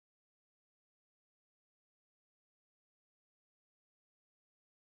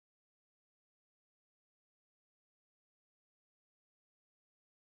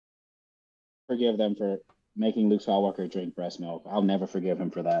forgive them for making Luke Skywalker drink breast milk. I'll never forgive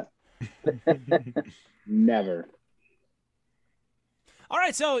him for that. Never. All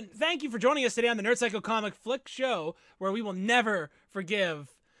right, so thank you for joining us today on the Nerd Psycho Comic Flick Show, where we will never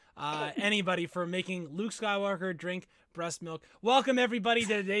forgive anybody for making Luke Skywalker drink breast milk. Welcome, everybody,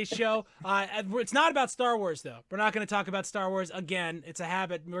 to today's show. It's not about Star Wars, though. We're not going to talk about Star Wars again. It's a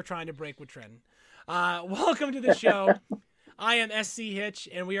habit we're trying to break with Trenton. Welcome to the show. I am SC Hitch,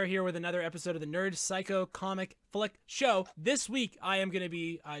 and we are here with another episode of the Nerd Psycho Comic Flick Show. This week, I am going to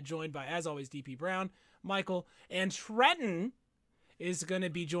be joined by, as always, DP Brown, Michael, and Trenton is going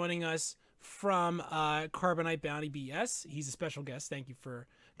to be joining us from Carbonite Bounty BS. He's a special guest. Thank you for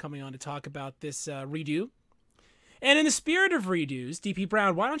coming on to talk about this redo. And in the spirit of redos, DP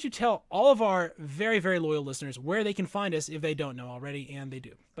Brown, why don't you tell all of our very, very loyal listeners where they can find us if they don't know already, and they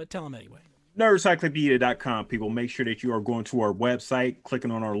do. But tell them anyway. Nerdcyclopedia.com, people. Make sure that you are going to our website,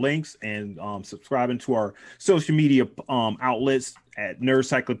 clicking on our links, and subscribing to our social media outlets at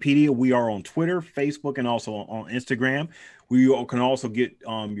Nerdcyclopedia. We are on Twitter, Facebook, and also on Instagram. We can also get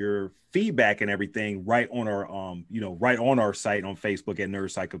your feedback and everything right on our right on our site on Facebook at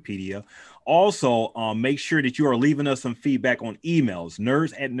Nerdcyclopedia. Also, make sure that you are leaving us some feedback on emails,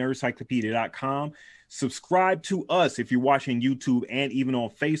 nerds@nerdcyclopedia.com. Subscribe to us if you're watching YouTube and even on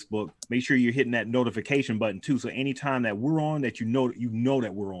Facebook. Make sure you're hitting that notification button too, so anytime that we're on, that you know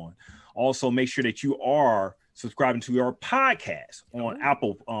that we're on. Also, make sure that you are subscribing to our podcast on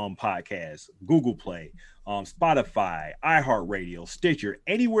Apple Podcasts, Google Play, Spotify, iHeartRadio, Stitcher,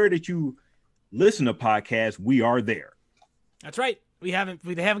 anywhere that you listen to podcasts, we are there. That's right. They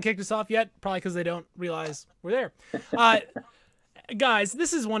haven't kicked us off yet, probably because they don't realize we're there. Guys,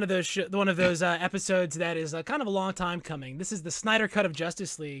 this is one of those episodes that is kind of a long time coming. This is the Snyder Cut of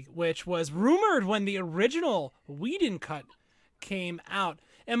Justice League, which was rumored when the original Whedon cut came out.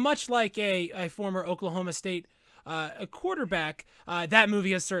 And much like a former Oklahoma State a quarterback, that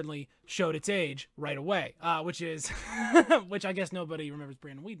movie has certainly showed its age right away, which I guess nobody remembers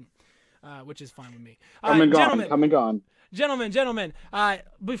Brandon Whedon, which is fine with me. Come and gone. Gentlemen,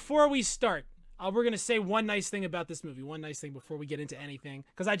 before we start, we're going to say one nice thing about this movie, one nice thing before we get into anything,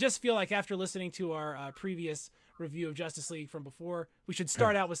 because I just feel like after listening to our previous review of Justice League from before, we should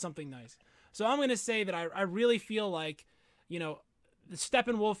start out with something nice. So I'm going to say that I really feel like, the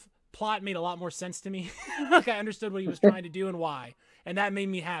Steppenwolf plot made a lot more sense to me. Like I understood what he was trying to do and why, and that made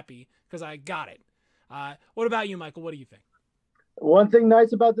me happy because I got it. What about you, Michael? What do you think? One thing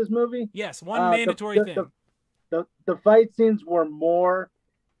nice about this movie? Yes, one mandatory thing. The fight scenes were more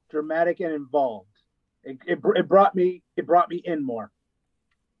dramatic and involved. It brought me in more.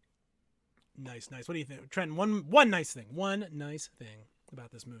 Nice. What do you think, Trent? One nice thing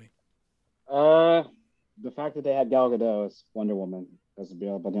about this movie. The fact that they had Gal Gadot as Wonder Woman is the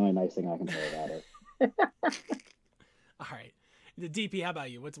only nice thing I can say about it. All right, the DP. How about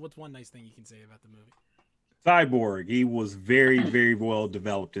you? What's one nice thing you can say about the movie? Cyborg. He was very, very well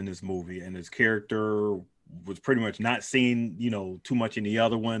developed in this movie, and his character was pretty much not seen, too much in the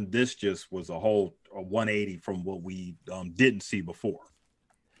other one. This just was a 180 from what we didn't see before.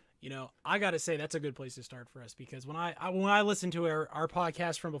 I got to say that's a good place to start for us, because when I listened to our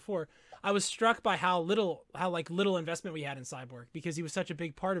podcast from before, I was struck by how little investment we had in Cyborg, because he was such a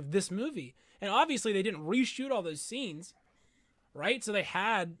big part of this movie. And obviously they didn't reshoot all those scenes, right? So they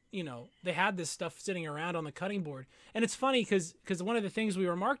had this stuff sitting around on the cutting board. And it's funny because one of the things we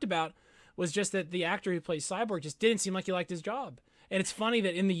remarked about was just that the actor who plays Cyborg just didn't seem like he liked his job. And it's funny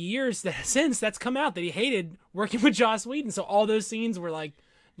that in the years since that's come out that he hated working with Joss Whedon. So all those scenes were like,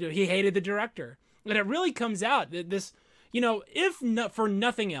 he hated the director. And it really comes out that this, if not for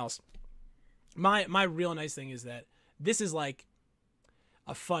nothing else, my real nice thing is that this is like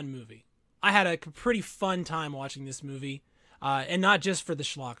a fun movie. I had a pretty fun time watching this movie, and not just for the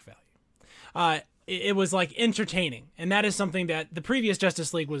schlock value. It was like entertaining, and that is something that the previous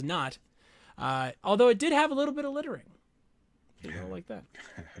Justice League was not. Although it did have a little bit of littering. Like that.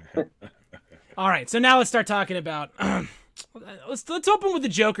 All right, so now let's start talking about. Let's open with the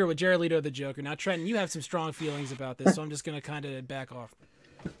Joker, with Jared Leto, the Joker. Now, Trenton, you have some strong feelings about this, so I'm just going to kind of back off.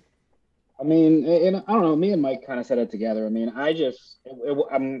 I mean, and I don't know. Me and Mike kind of said it together. I mean,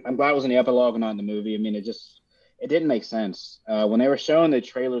 I'm glad it was in the epilogue and not in the movie. I mean, it didn't make sense. When they were showing the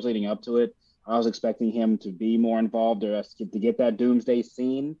trailers leading up to it, I was expecting him to be more involved, or to get that Doomsday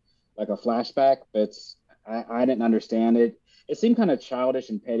scene, like a flashback. But I didn't understand it. It seemed kind of childish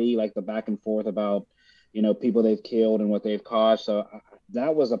and petty, like the back and forth about, people they've killed and what they've caused. So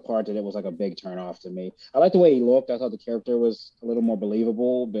that was a part that it was like a big turnoff to me. I liked the way he looked. I thought the character was a little more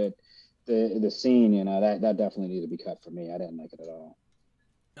believable, but the scene, that definitely needed to be cut for me. I didn't like it at all.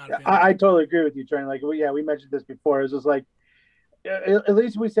 Not a fan. I totally agree with you, Trent. Like, we mentioned this before. It was just like, at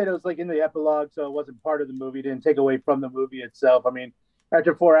least we said it was like in the epilogue, so it wasn't part of the movie. It didn't take away from the movie itself. I mean,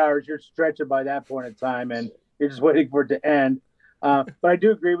 after 4 hours, you're stretching by that point in time, and you're just waiting for it to end. But I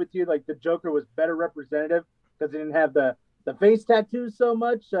do agree with you. Like, the Joker was better representative because he didn't have the face tattoos so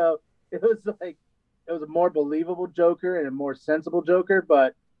much. So it was like it was a more believable Joker and a more sensible Joker.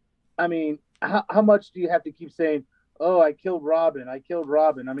 But I mean, how much do you have to keep saying, "Oh, I killed Robin. I killed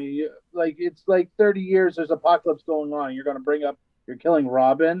Robin"? I mean, it's like 30 years. There's apocalypse going on. You're going to bring up you're killing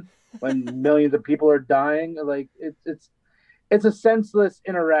Robin when millions of people are dying. Like it's a senseless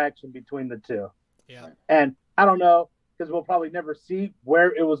interaction between the two. Yeah. And I don't know, because we'll probably never see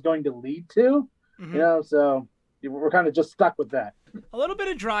where it was going to lead to. So we're kind of just stuck with that. A little bit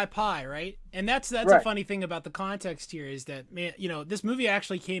of dry pie, right? And that's Right. a funny thing about the context here is that, man, this movie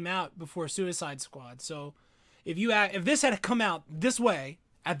actually came out before Suicide Squad. So if this had come out this way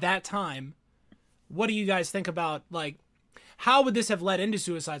at that time, what do you guys think about, like, how would this have led into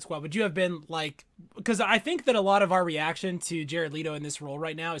Suicide Squad? Would you have been like, because I think that a lot of our reaction to Jared Leto in this role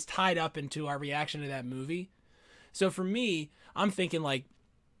right now is tied up into our reaction to that movie. So for me, I'm thinking like,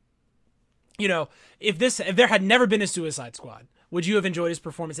 if there had never been a Suicide Squad, would you have enjoyed his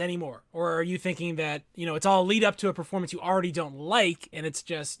performance anymore? Or are you thinking that, it's all lead up to a performance you already don't like, and it's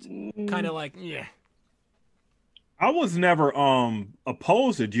just kind of like, yeah. I was never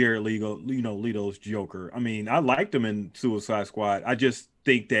opposed to Jared Leto's Joker. I mean, I liked him in Suicide Squad. I just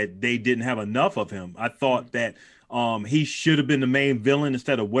think that they didn't have enough of him. I thought that he should have been the main villain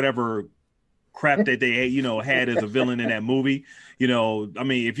instead of whatever crap that they had as a villain in that movie. I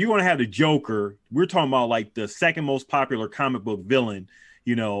mean, if you're going to have the Joker, we're talking about like the second most popular comic book villain,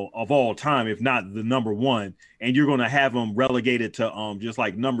 of all time, if not the number one, and you're going to have him relegated to just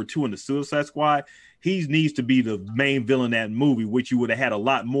like number 2 in the Suicide Squad. He needs to be the main villain in that movie, which you would have had a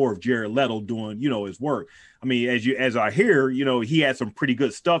lot more of Jared Leto doing, his work. I mean, as I hear, he had some pretty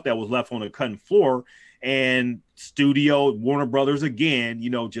good stuff that was left on the cutting floor, and studio Warner Brothers again,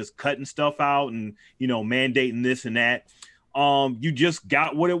 just cutting stuff out and, mandating this and that. You just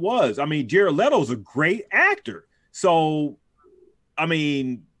got what it was. I mean, Jared Leto's a great actor. So, I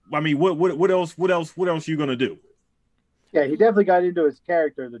mean, what else are you going to do? Yeah, he definitely got into his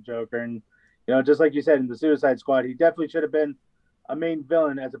character, the Joker, and just like you said in the Suicide Squad, he definitely should have been a main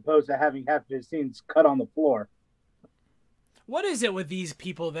villain as opposed to having half of his scenes cut on the floor. What is it with these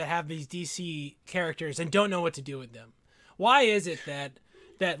people that have these DC characters and don't know what to do with them? Why is it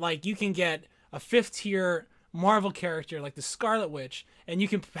that like you can get a 5th tier Marvel character like the Scarlet Witch, and you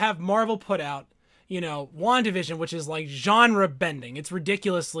can have Marvel put out, WandaVision, which is like genre bending. It's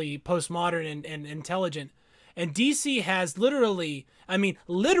ridiculously postmodern and intelligent. And DC has literally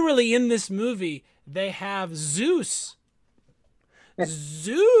in this movie, they have Zeus.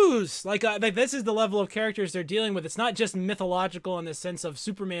 Zeus! Like this is the level of characters they're dealing with. It's not just mythological in the sense of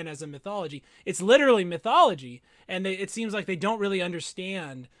Superman as a mythology. It's literally mythology. And it seems like they don't really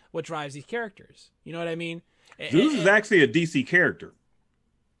understand what drives these characters. You know what I mean? Zeus is actually a DC character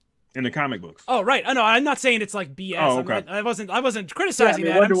in the comic books. Oh, right. I know. I'm not saying it's like BS. Oh, okay. I wasn't criticizing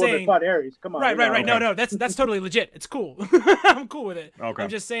that. Wonder I'm Woman saying fought Ares. Come on. Right. Okay. No, that's totally legit. It's cool. I'm cool with it. Okay. I'm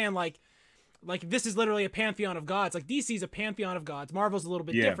just saying like this is literally a pantheon of gods. Like DC's a pantheon of gods. Marvel's a little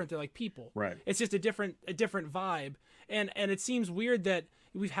bit different. They're like people. Right. It's just a different vibe. And it seems weird that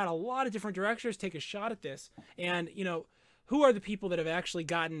we've had a lot of different directors take a shot at this. And who are the people that have actually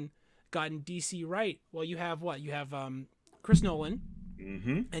gotten DC right? Well, you have what? You have Chris Nolan.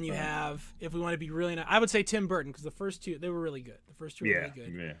 Mm-hmm. And you have, if we want to be really nice, I would say Tim Burton, because the first two, they were really good. The first two were really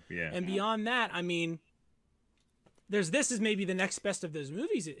good. Yeah. And beyond that, I mean, this is maybe the next best of those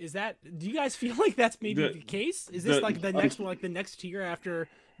movies. Is that, do you guys feel like that's maybe the case? Is this like the next one, like the next tier after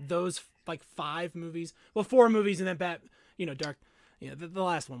those like 5 movies? Well, 4 movies and then Dark. Yeah, the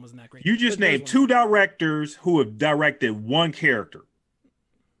last one wasn't that great. You just named 2 directors who have directed one character.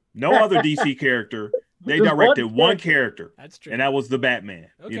 No other DC character. They directed one character. That's true. And that was the Batman.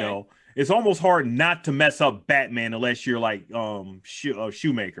 Okay. It's almost hard not to mess up Batman unless you're like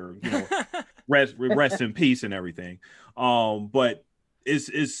Shoemaker, rest in peace and everything. But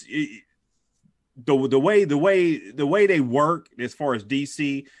the way they work as far as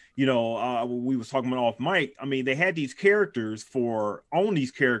DC, we was talking about off mic. I mean, they had these characters own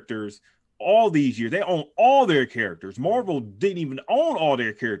these characters all these years. They own all their characters. Marvel didn't even own all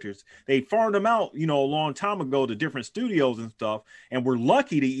their characters. They farmed them out, a long time ago to different studios and stuff. And we're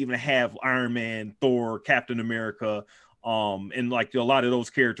lucky to even have Iron Man, Thor, Captain America, and like a lot of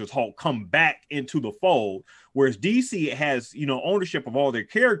those characters Hulk come back into the fold. Whereas DC has, ownership of all their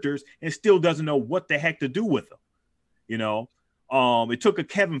characters and still doesn't know what the heck to do with them. It took a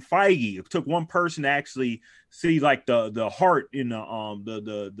Kevin Feige. It took one person to actually see like the heart in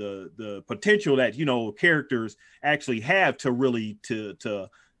the potential that, you know, characters actually have to really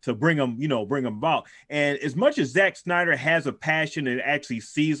to bring them, you know, bring them about. And as much as Zack Snyder has a passion and actually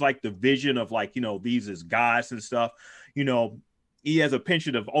sees like the vision of like, you know, these as gods and stuff, you know, he has a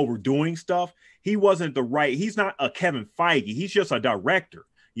penchant of overdoing stuff. He's not a Kevin Feige. He's just a director.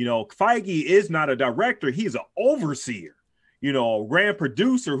 You know, Feige is not a director. He's an overseer, you know, a grand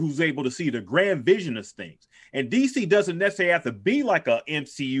producer who's able to see the grand vision of things. And DC doesn't necessarily have to be like a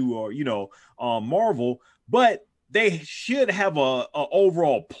MCU or, you know, Marvel, but they should have a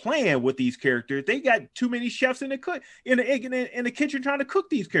overall plan with these characters. They got too many chefs in the kitchen trying to cook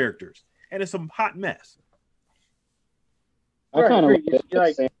these characters, and it's a hot mess. I kind of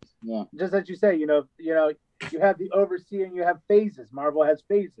like, yeah. Just as you say, you have the overseer and you have phases. Marvel has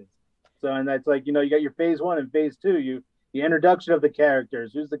phases, so and that's like, you know, you got your phase 1 and phase 2. The introduction of the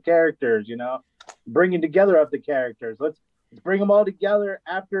characters, who's the characters, you know, bringing together of the characters. Let's bring them all together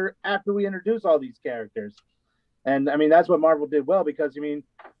after we introduce all these characters. And I mean, that's what Marvel did well, because I mean,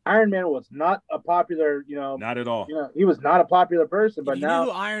 Iron Man was not a popular, you know, not at all. You know, he was not a popular person, but if you now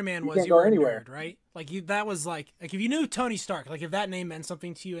knew who Iron Man was, you were anywhere, right? Like that was like if you knew Tony Stark, like if that name meant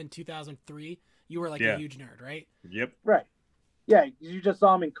something to you in 2003, you were like a huge nerd, right? Yep. Right. Yeah, you just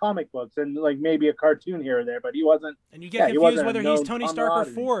saw him in comic books and like maybe a cartoon here or there, but he wasn't. And you get confused whether he's Tony Stark or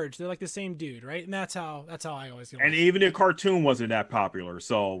Forge. They're like the same dude, right? And that's how I always get. And even the cartoon wasn't that popular,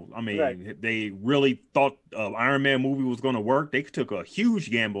 so I mean, they really thought Iron Man movie was going to work. They took a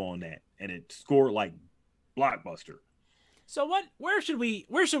huge gamble on that, and it scored like blockbuster. So where should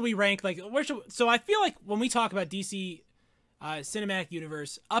we rank? Like so I feel like when we talk about DC cinematic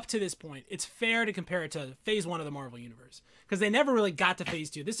universe up to this point, it's fair to compare it to phase 1 of the Marvel universe, because they never really got to phase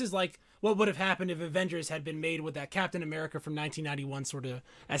 2. This is like what would have happened if Avengers had been made with that Captain America from 1991 sort of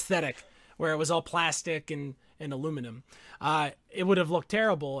aesthetic, where it was all plastic and aluminum. It would have looked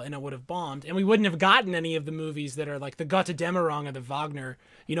terrible and it would have bombed, and we wouldn't have gotten any of the movies that are like the Götterdämmerung of the Wagner.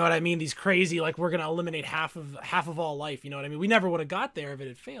 You know what I mean? These crazy, like, we're going to eliminate half of all life. You know what I mean? We never would have got there if it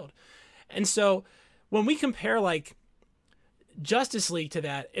had failed. And so when we compare like Justice League to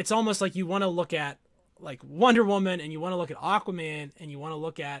that, it's almost like you want to look at like Wonder Woman and you want to look at Aquaman and you want to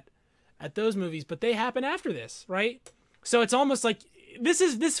look at those movies, but they happen after this, right? So it's almost like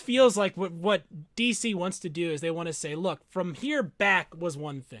this feels like what DC wants to do is they want to say, look, from here back was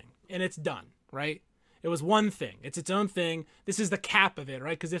one thing and it's done, right? It was one thing. It's its own thing. This is the cap of it,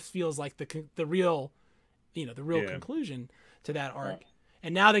 right? Because this feels like the real conclusion to that arc.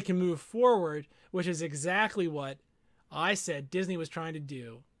 And now they can move forward, which is exactly what I said Disney was trying to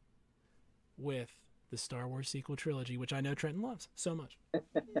do with the Star Wars sequel trilogy, which I know Trenton loves so much.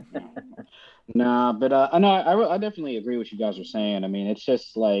 Nah, but I definitely agree with what you guys are saying. I mean, it's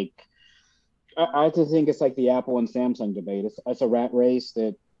just like I just think it's like the Apple and Samsung debate. It's a rat race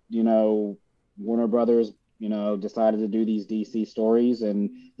that, you know, Warner Brothers, you know, decided to do these DC stories and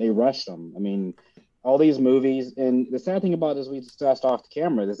they rushed them. I mean, all these movies, and the sad thing about this, we discussed off the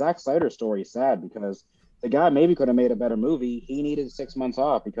camera, the Zack Snyder story is sad because the guy maybe could have made a better movie. He needed 6 months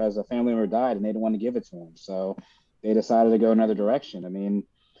off because a family member died and they didn't want to give it to him. So they decided to go another direction. I mean,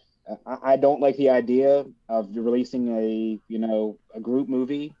 I don't like the idea of releasing a group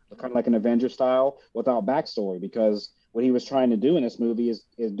movie, kind of like an Avengers style, without backstory, because what he was trying to do in this movie is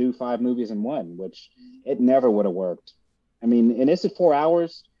do 5 movies in one, which it never would have worked. I mean, and this is 4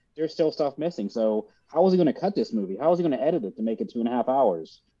 hours. There's still stuff missing. So how is he going to cut this movie? How is he going to edit it to make it 2.5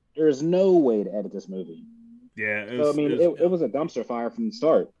 hours? There is no way to edit this movie. Yeah. So, I mean, it was a dumpster fire from the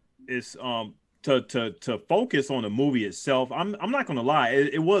start. It's to focus on the movie itself. I'm not going to lie.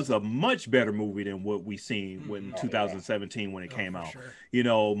 It was a much better movie than what we seen in 2017 when it came out. Sure. You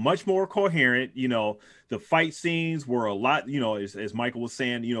know, much more coherent. You know, the fight scenes were a lot, you know, as Michael was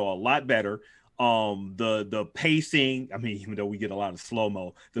saying, you know, a lot better. The pacing, I mean, even though we get a lot of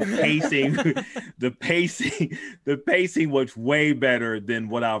slow-mo, the pacing was way better than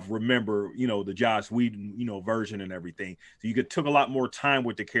what I remember, you know, the Joss Whedon, you know, version and everything. So you took a lot more time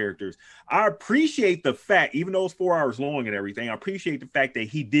with the characters. I appreciate the fact, even though it's 4 hours long and everything, I appreciate the fact that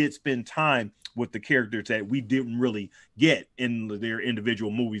he did spend time with the characters that we didn't really get in their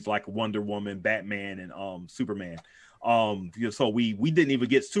individual movies, like Wonder Woman, Batman, and Superman. So we didn't even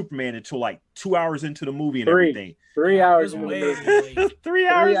get Superman until like 2 hours into the movie and everything. 3 hours into the movie. 3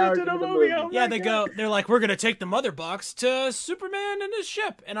 hours into the movie. Oh yeah, they're like, we're gonna take the mother box to Superman and his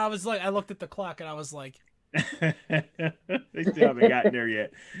ship, and I was like, I looked at the clock and I was like, they still haven't gotten there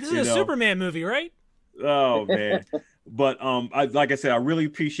yet. This is a Superman movie, right? Oh man. But like I said, I really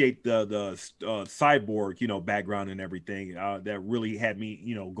appreciate the cyborg, background and everything. That really had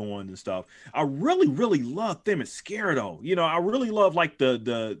me, going and stuff. I really love TmITCH though. I really love like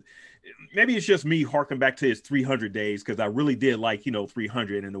the maybe it's just me harking back to his 300 days, because I really did like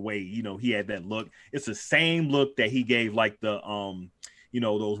 300 in the way he had that look. It's the same look that he gave like the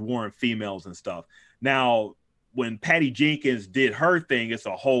those Warren females and stuff. Now, when Patty Jenkins did her thing, it's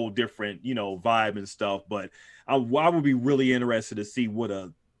a whole different vibe and stuff. But I would be really interested to see what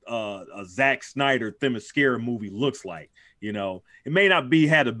a Zack Snyder TmITCH movie looks like. It may not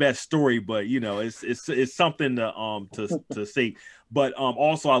had the best story, but it's something to see. But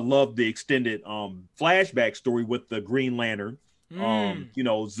also I love the extended flashback story with the Green Lantern,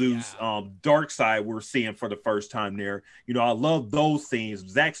 Zeus, Darkseid we're seeing for the first time there. I love those scenes.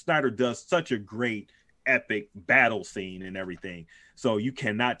 Zack Snyder does such a great epic battle scene and everything, so you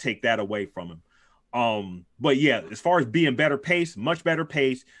cannot take that away from him. But yeah, as far as being better paced, much better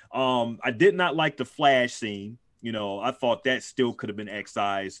paced. I did not like the Flash scene. I thought that still could have been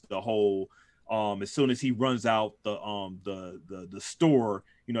excised. The whole as soon as he runs out the store,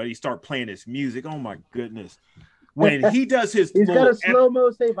 he start playing his music. Oh my goodness. When he does his he's got a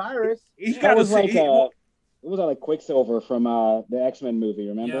slow-mo say virus. He's got a it was like Quicksilver from the X-Men movie,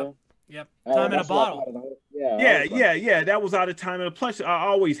 remember? Yep. Time in a bottle. Yeah. That was out of time. And plus, I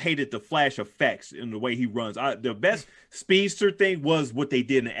always hated the Flash effects in the way he runs. The best speedster thing was what they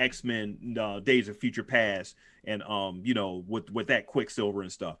did in X-Men Days of Future Past, and with that Quicksilver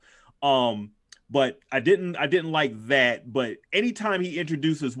and stuff. But I didn't like that. But anytime he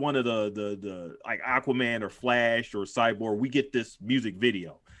introduces one of the like Aquaman or Flash or Cyborg, we get this music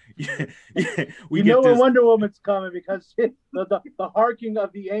video. When Wonder Woman's coming, because the harking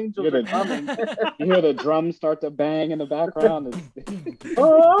of the angels are coming. You hear the drums start to bang in the background.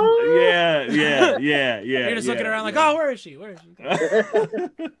 Oh! Yeah. You're just looking around like, oh, where is she?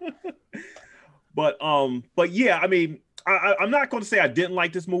 But yeah, I mean, I'm not going to say I didn't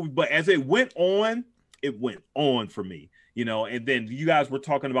like this movie, but as it went on for me, and then you guys were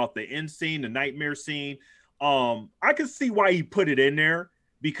talking about the end scene, the nightmare scene. I could see why he put it in there,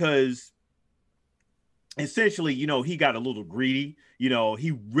 because essentially, he got a little greedy.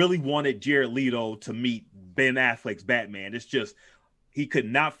 He really wanted Jared Leto to meet Ben Affleck's Batman. It's just, he could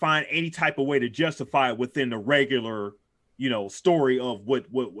not find any type of way to justify it within the regular story of what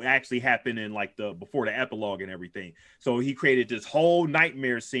actually happened in like before the epilogue and everything. So he created this whole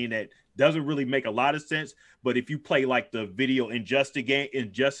nightmare scene that doesn't really make a lot of sense. But if you play like the video Injustice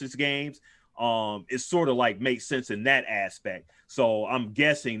games, it sort of like makes sense in that aspect. So I'm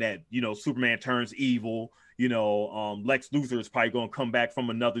guessing that, Superman turns evil, Lex Luthor is probably going to come back from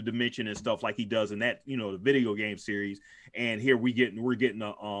another dimension and stuff like he does in that, the video game series. And here we're getting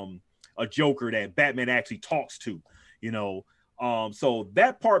a Joker that Batman actually talks to. So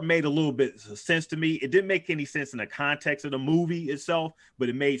that part made a little bit of sense to me. It didn't make any sense in the context of the movie itself, but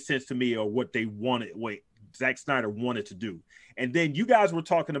it made sense to me, or what they wanted, what Zack Snyder wanted to do. And then you guys were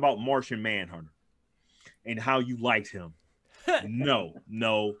talking about Martian Manhunter and how you liked him. No.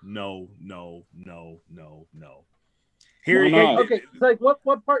 Here, okay. So like,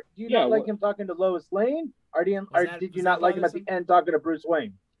 what part do you not like him talking to Lois Lane, or did you not like him at the end talking to Bruce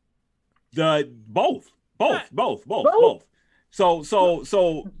Wayne? Both. So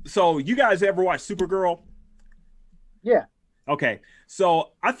you guys ever watch Supergirl? Yeah. Okay.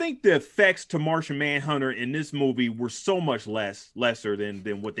 So I think the effects to Martian Manhunter in this movie were so much lesser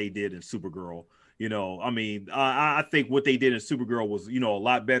than what they did in Supergirl. I mean, I think what they did in Supergirl was, a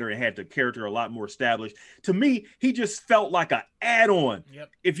lot better and had the character a lot more established. To me, he just felt like an add-on.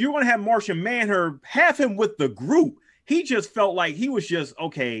 Yep. If you're going to have Martian Manhunter, have him with the group. He just felt like he was just,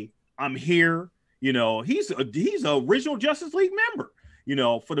 okay, I'm here. He's a original Justice League member,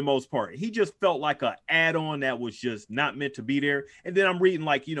 for the most part. He just felt like an add-on that was just not meant to be there. And then I'm reading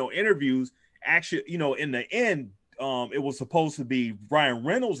like, interviews, actually, in the end, it was supposed to be Ryan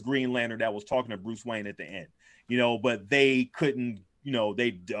Reynolds' Green Lantern that was talking to Bruce Wayne at the end, but they couldn't,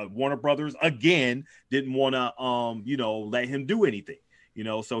 Warner Brothers again didn't want to, let him do anything,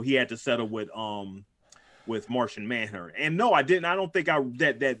 so he had to settle with Martian Manhunter. And no, I didn't. I don't think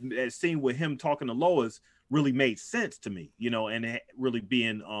that scene with him talking to Lois really made sense to me, and really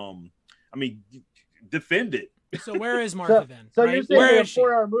being, defended. So where is Martha then? So right? you're saying where in a is she?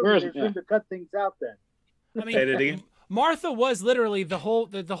 4-hour movie, they're trying to cut things out then? I mean, Martha was literally the whole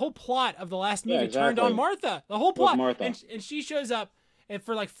plot of the last movie turned on Martha. The whole plot, and she shows up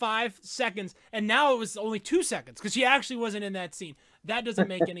for like 5 seconds, and now it was only 2 seconds because she actually wasn't in that scene. That doesn't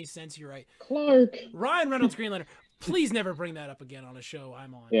make any sense. You're right. Clark. Ryan Reynolds, Green Lantern. please never bring that up again on a show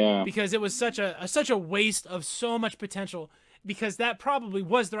I'm on. Yeah. Because it was such a waste of so much potential. Because that probably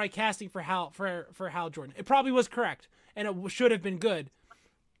was the right casting for Hal Jordan. It probably was correct, and it should have been good.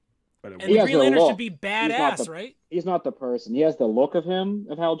 But and the Green Lantern should be badass, right? He's not the person. He has the look of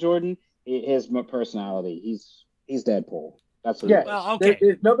Hal Jordan. His personality. He's Deadpool. That's what he is. Well, okay.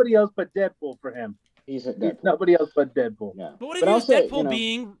 There's nobody else but Deadpool for him. He's Deadpool. Nobody else but Deadpool. Yeah. But what if he was Deadpool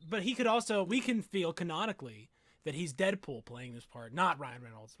being? But he could also. We can feel canonically that he's Deadpool playing this part, not Ryan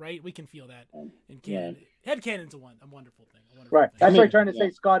Reynolds, right? We can feel that in canon. Yeah. Headcanon's a wonderful thing. Right. That's like trying to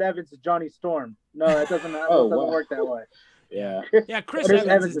say Scott Evans is Johnny Storm. No, that doesn't work that way. Yeah. Yeah, Chris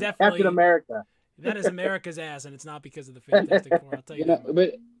Evans is definitely Captain America. That is America's ass, and it's not because of the Fantastic Four. I'll tell you that.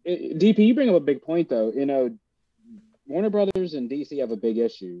 But DP, you bring up a big point, though. Warner Brothers and DC have a big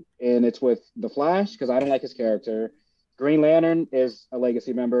issue, and it's with The Flash, because I don't like his character. Green Lantern is a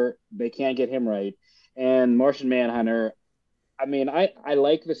legacy member. They can't get him right. And Martian Manhunter, I mean, I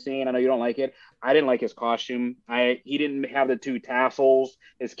like the scene. I know you don't like it. I didn't like his costume. He didn't have the 2 tassels,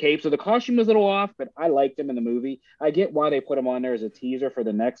 his cape. So the costume was a little off, but I liked him in the movie. I get why they put him on there as a teaser for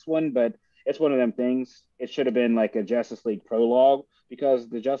the next one, but it's one of them things. It should have been like a Justice League prologue, because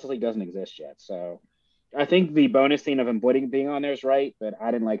the Justice League doesn't exist yet. So I think the bonus scene of him being on there is right, but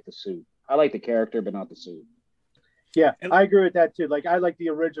I didn't like the suit. I like the character, but not the suit. Yeah, I agree with that too. Like, I like the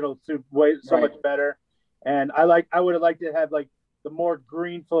original suit much better, and I would have liked to have like the more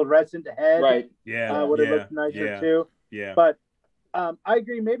green fluorescent head. Right. Yeah. Would have looked nicer too. Yeah. But I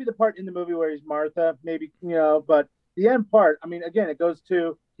agree. Maybe the part in the movie where he's Martha, maybe, but the end part. I mean, again, it goes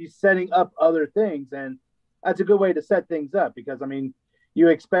to he's setting up other things, and that's a good way to set things up, because I mean,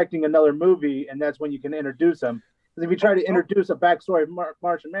 you're expecting another movie, and that's when you can introduce them. Because if you try to introduce a backstory of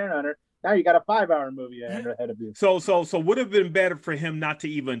Martian Manhunter, now you got a 5-hour movie ahead of you. So would have been better for him not to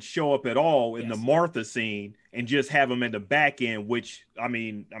even show up at all in the Martha scene, and just have him in the back end, which I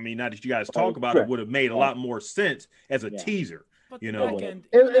mean, now that you guys talk about it, would have made a lot more sense as a teaser. But the back end,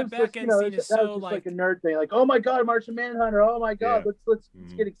 that back end scene is so like a nerd thing. Like, oh my God, Martian Manhunter! Oh my God, let's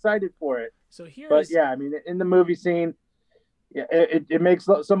get excited for it. So I mean, in the movie scene, it makes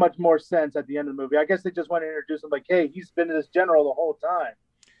so much more sense at the end of the movie. I guess they just want to introduce him, like, hey, he's been this general the whole time.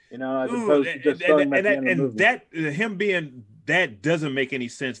 As opposed to just throwing him at the end of the movie. That him being that doesn't make any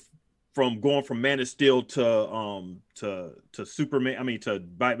sense from going from Man of Steel to Superman. I mean, to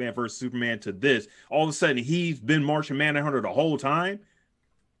Batman versus Superman to this. All of a sudden, he's been Martian Manhunter the whole time.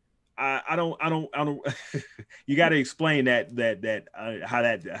 I don't. You got to explain that how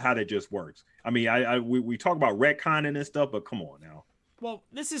that just works. I mean, we talk about retconning and stuff, but come on now. Well,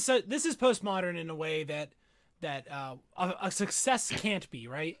 this is postmodern in a way that a success can't be,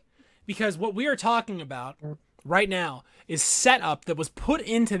 right? Because what we are talking about right now is setup that was put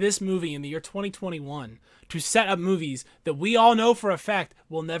into this movie in the year 2021 to set up movies that we all know for a fact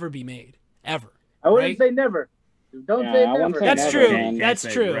will never be made, ever. I wouldn't say never. Don't say never. That's true. That's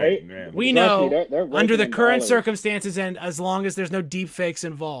true. Right. We know they're under the current dollars. circumstances, and as long as there's no deep fakes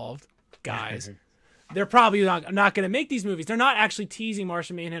involved, guys, they're probably not going to make these movies. They're not actually teasing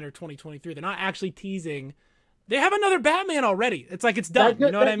Martian Manhunter 2023. They're not actually teasing. They have another Batman already. It's like it's done. You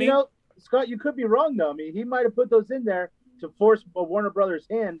know what I mean? Scott, you could be wrong though. I mean, he might have put those in there to force a Warner Brothers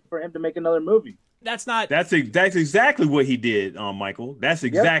hand for him to make another movie. That's not. That's exactly what he did, Michael. That's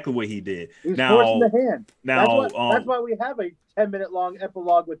exactly what he did. He's forcing the hand. That's why we have a 10-minute long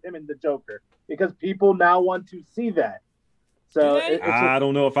epilogue with him and the Joker, because people now want to see that. So I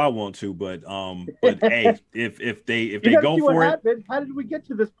don't know if I want to, but hey, if they go for it, how did we get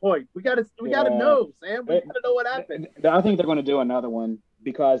to this point? We gotta know, Sam. We gotta know what happened. I think they're going to do another one,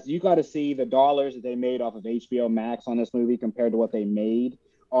 because you got to see the dollars that they made off of HBO Max on this movie compared to what they made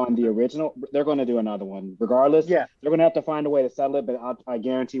on the original. They're going to do another one regardless. Yeah, they're going to have to find a way to settle it, but I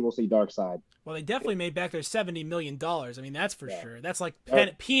guarantee we'll see Darkseid. Well, they definitely made back their $70 million. I mean, that's for sure. That's like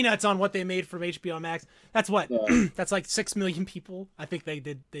peanuts on what they made from HBO Max. That's what? That's like 6 million people. I think they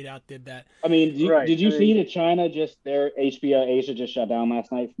outdid that. I mean, did you see that China their HBO Asia just shut down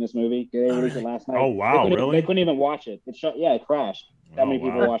last night from this movie? They released it last night. Oh wow, really? They couldn't even watch it. It crashed. That many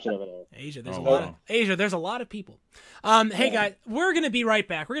people watch it over there. Asia, there's a lot of people. Hey guys, we're gonna be right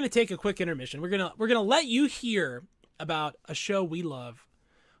back. We're gonna take a quick intermission. We're gonna let you hear about a show we love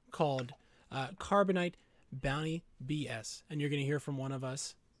called Carbonite Bounty BS, and you're gonna hear from one of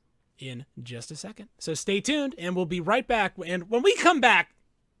us in just a second. So stay tuned, and we'll be right back. And when we come back,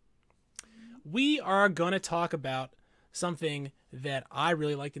 we are gonna talk about something that I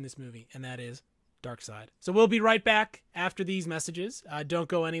really liked in this movie, and that is Darkseid. So we'll be right back after these messages. Don't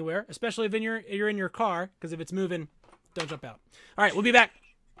go anywhere, especially if you're in your car, because if it's moving, don't jump out. All right, we'll be back.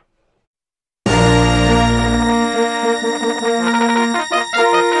 Hey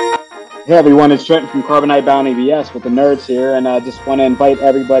everyone, it's Trent from Carbonite Bounty BS with the nerds here, and I just want to invite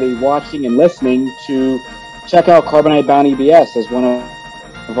everybody watching and listening to check out Carbonite Bounty BS as one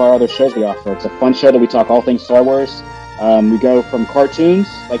of our other shows we offer. It's a fun show that we talk all things Star Wars. We go from cartoons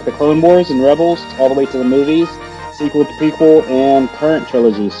like the Clone Wars and Rebels all the way to the movies, sequel, prequel, and current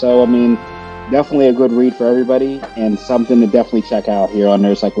trilogy. So, I mean, definitely a good read for everybody and something to definitely check out here on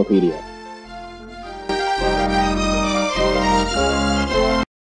Nerdcyclopedia.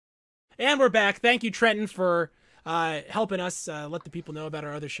 And we're back. Thank you, Trenton, for helping us let the people know about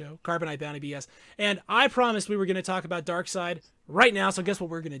our other show, Carbonite Bounty BS. And I promised we were going to talk about Darkseid right now, so guess what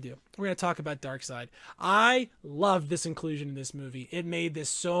we're going to do? We're going to talk about Darkseid. I loved this inclusion in this movie. It made this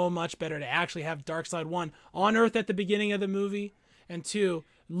so much better to actually have Darkseid, 1, on Earth at the beginning of the movie, and 2,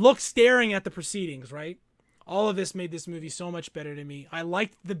 staring at the proceedings, right? All of this made this movie so much better to me. I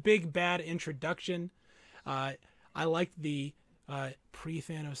liked the big bad introduction. I liked the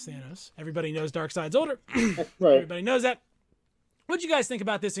pre-Thanos. Everybody knows Darkseid's older. Right. Everybody knows that. What'd you guys think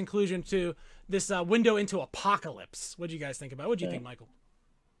about this inclusion to this window into apocalypse? What'd you guys think about it? What'd you think, Michael?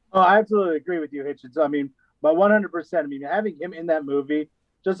 Oh, I absolutely agree with you, Hitch. I mean, by 100%. I mean, having him in that movie,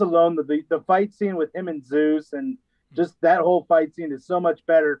 just alone, the fight scene with him and Zeus, and just that whole fight scene is so much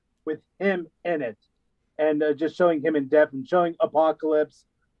better with him in it. And just showing him in depth and showing Apocalypse,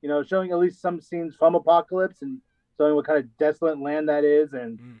 showing at least some scenes from Apocalypse and showing what kind of desolate land that is,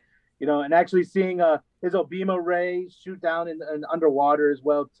 and and actually seeing his Obima ray shoot down in underwater as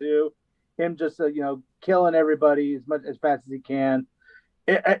well too. Him just killing everybody as fast as he can.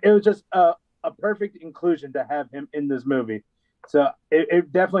 It was just a perfect inclusion to have him in this movie. So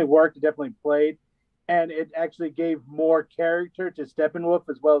it definitely worked. It definitely played, and it actually gave more character to Steppenwolf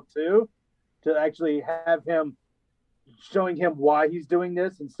as well too. To actually have him showing him why he's doing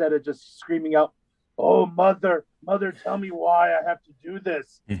this instead of just screaming out, "Oh, mother, tell me why I have to do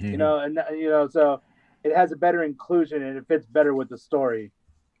this." Mm-hmm. So it has a better inclusion and it fits better with the story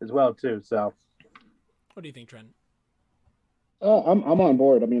as well too. So, what do you think, Trent? I'm on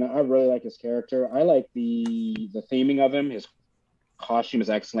board. I mean, I really like his character. I like the theming of him. His costume is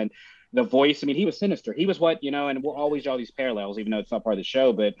excellent. The voice. I mean, he was sinister. He was what and we'll always draw these parallels, even though it's not part of the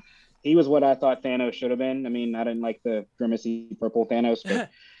show, but. He was what I thought Thanos should have been. I mean, I didn't like the grimacy purple Thanos,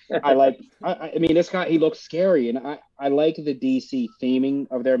 but I mean, this guy, he looks scary. And I like the DC theming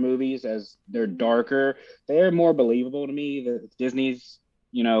of their movies as they're darker. They're more believable to me. The Disney's,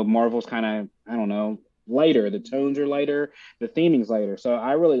 Marvel's kind of, I don't know, lighter. The tones are lighter. The theming's lighter. So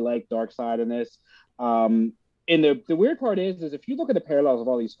I really like Darkseid in this. And the weird part is if you look at the parallels of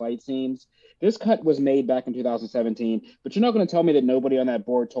all these fight scenes, this cut was made back in 2017, but you're not going to tell me that nobody on that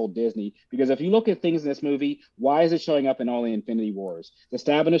board told Disney, because if you look at things in this movie, why is it showing up in all the Infinity Wars? The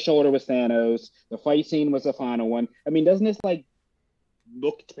stab in the shoulder was Thanos. The fight scene was the final one. I mean, doesn't this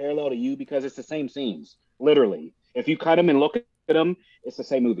look parallel to you? Because it's the same scenes, literally. If you cut them and look at them, it's the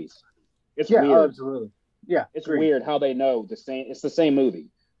same movies. It's weird. Absolutely. Yeah, it's weird how they know the same. It's the same movie,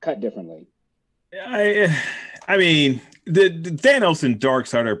 cut differently. I mean, the Thanos and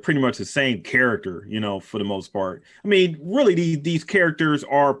Darkseid are pretty much the same character, for the most part. I mean, really, these characters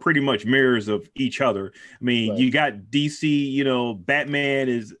are pretty much mirrors of each other. I mean, You got DC, Batman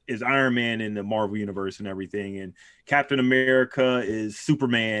is Iron Man in the Marvel universe and everything, and Captain America is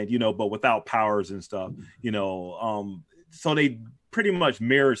Superman, but without powers and stuff, so they pretty much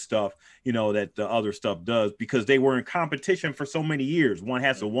mirror stuff, that the other stuff does, because they were in competition for so many years. One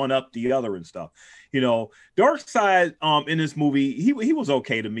has to one up the other and stuff. Darkseid in this movie, he was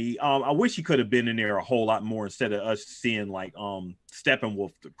okay to me. I wish he could have been in there a whole lot more instead of us seeing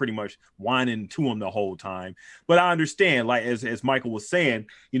Steppenwolf pretty much whining to him the whole time. But I understand, as Michael was saying,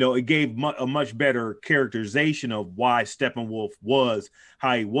 it gave a much better characterization of why Steppenwolf was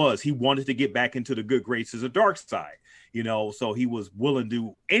how he was. He wanted to get back into the good graces of Darkseid. So he was willing to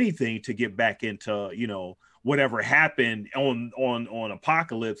do anything to get back into, whatever happened on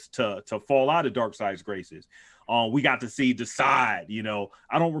Apocalypse to fall out of Darkseid's graces. We got to see Decide,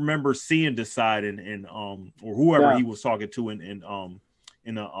 I don't remember seeing Decide in or whoever he was talking to in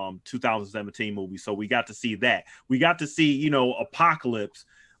the 2017 movie. So we got to see that. We got to see, Apocalypse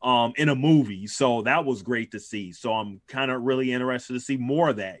in a movie. So that was great to see. So I'm kind of really interested to see more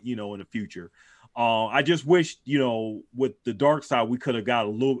of that, in the future. I just wish, with the Darkseid, we could have got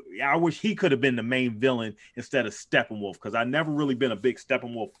I wish he could have been the main villain instead of Steppenwolf, because I've never really been a big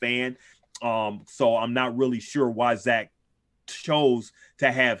Steppenwolf fan. So I'm not really sure why Zach chose to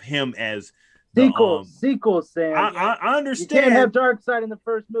have him as the sequel, Sam. I understand. You can't have Darkseid in the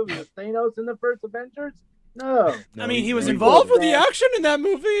first movie. Was Thanos in the first Avengers? No. I mean, he was involved with the action in that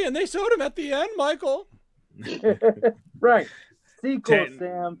movie, and they showed him at the end, Michael. Right. Sequel,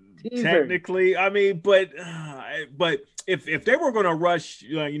 Sam. Teaser. Technically, I mean, but if they were going to rush,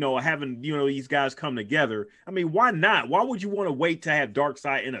 having these guys come together, I mean, why not? Why would you want to wait to have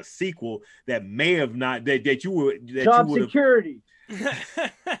Darkseid in a sequel that may have not that you would job security?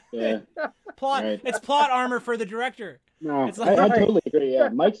 Yeah. Plot. Right. It's plot armor for the director. No, I totally agree. Yeah,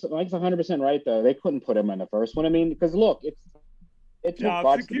 Mike's 100% right though. They couldn't put him in the first one. I mean, because look, it took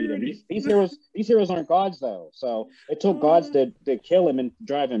gods to beat him. These heroes aren't gods though. So it took gods to kill him and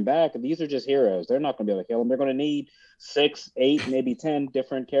drive him back. These are just heroes. They're not going to be able to kill him. They're going to need 6, 8, maybe 10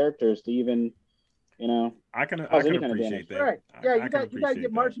 different characters to even, I can appreciate that. Right. Yeah, you got to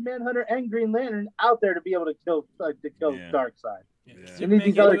get Martian Manhunter and Green Lantern out there to be able to kill Darkseid. Yeah. You need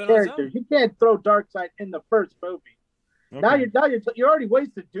these other characters. You can't throw Darkseid in the first movie. Okay. Now you're already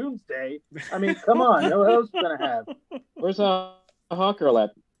wasted Doomsday. I mean, come on. What else is gonna have? Where's Hawk Girl at?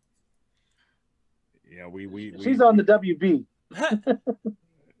 Yeah, we she's on the WB.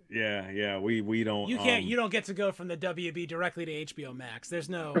 Yeah, we don't. You don't get to go from the WB directly to HBO Max. There's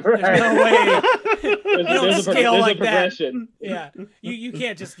no way. You don't scale like that. Yeah, you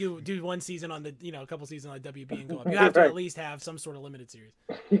can't just do one season on the a couple seasons on WB and go up. You have to at least have some sort of limited series.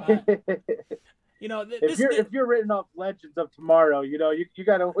 If you're written off Legends of Tomorrow, you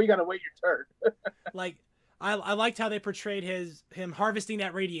gotta wait your turn. Like I liked how they portrayed him harvesting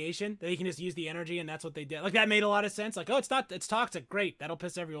that radiation, that he can just use the energy, and that's what they did. Like that made a lot of sense. Like, it's toxic, great, that'll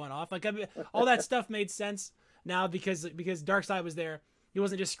piss everyone off. Like all that stuff made sense now because Darkseid was there. He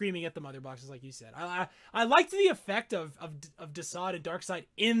wasn't just screaming at the mother boxes like you said. I liked the effect of Desaad and Darkseid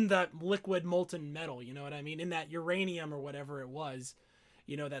in the liquid molten metal. You know what I mean? In that uranium or whatever it was.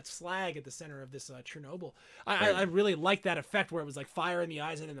 That slag at the center of this Chernobyl. I really liked that effect where it was like fire in the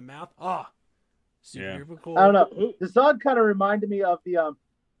eyes and in the mouth. Super cool. I don't know. Desaad kind of reminded me of the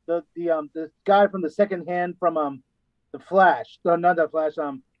guy from the second hand from the Flash. No, not the Flash.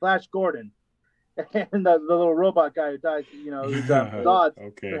 Flash Gordon, and the little robot guy who dies. Who's Zod's not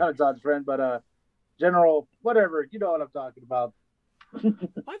Zod's friend, but General whatever. You know what I'm talking about.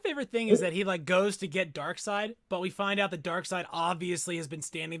 My favorite thing is that he goes to get Darkseid, but we find out that Darkseid obviously has been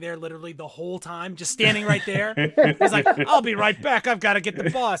standing there literally the whole time, just standing right there. He's like, "I'll be right back. I've got to get the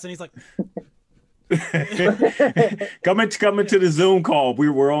boss," and he's like. Coming to the Zoom call. We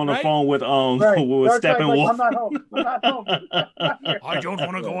were on the phone with Steppenwolf. I'm not home. I don't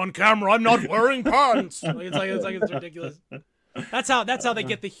want to go on camera. I'm not wearing pants. It's ridiculous. That's how they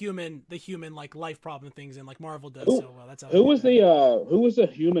get the human life problem things in, like Marvel does so well. That's how. Who was the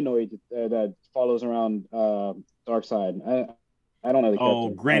humanoid that follows around Darkseid? I don't know.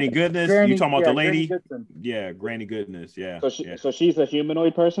 Granny Goodness. You talking about the lady? Granny Goodness. Yeah. So she's a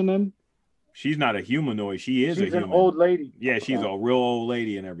humanoid person then? She's not a humanoid. She's a human. An old lady. Yeah, she's a real old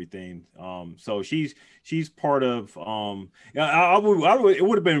lady and everything. So she's part of. It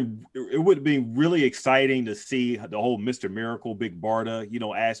would have been really exciting to see the whole Mr. Miracle, Big Barda,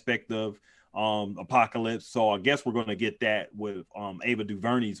 aspect of Apocalypse. So I guess we're going to get that with Ava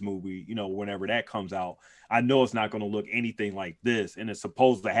DuVernay's movie. Whenever that comes out, I know it's not going to look anything like this, and it's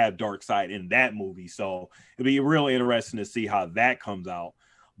supposed to have Darkseid in that movie. So it'll be really interesting to see how that comes out.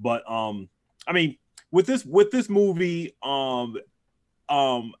 But I mean, with this movie,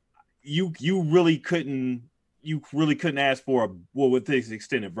 you really couldn't ask for with this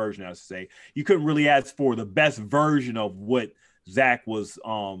extended version, I should say, you couldn't really ask for the best version of what Zach was,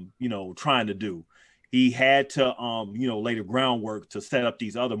 trying to do. He had to, lay the groundwork to set up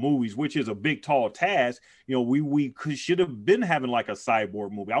these other movies, which is a big, tall task. We should have been having like a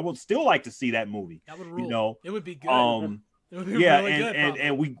Cyborg movie. I would still like to see that movie. That would rule. It would be good. Yeah, really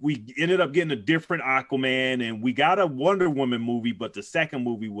and we ended up getting a different Aquaman, and we got a Wonder Woman movie, but the second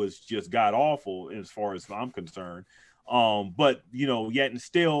movie was just god awful as far as I'm concerned. But yet and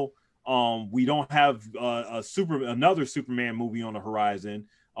still, we don't have another Superman movie on the horizon.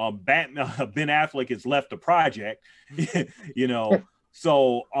 Ben Affleck has left the project,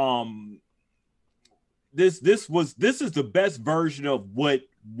 So this is the best version of what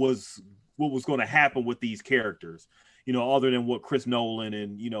was going to happen with these characters. Other than what Chris Nolan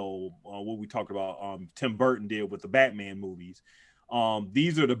and, what we talked about, Tim Burton did with the Batman movies.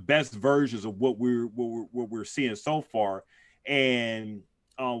 These are the best versions of what we're seeing so far. And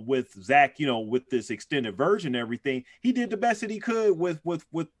with Zach, with this extended version and everything, he did the best that he could with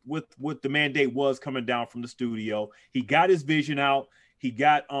what the mandate was coming down from the studio. He got his vision out. He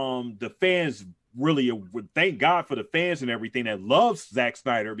got the fans really thank God for the fans and everything that loves Zack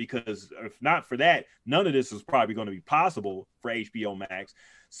Snyder, because if not for that, none of this is probably going to be possible for HBO Max.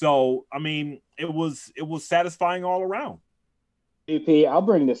 So, I mean, it was satisfying all around. PP, I'll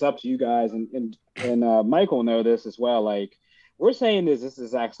bring this up to you guys, and Mike will know this as well. Like, we're saying this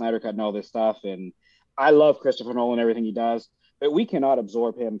is Zack Snyder cutting all this stuff, and I love Christopher Nolan and everything he does, but we cannot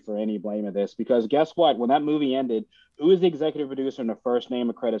absorb him for any blame of this because guess what? When that movie ended, who is the executive producer and the first name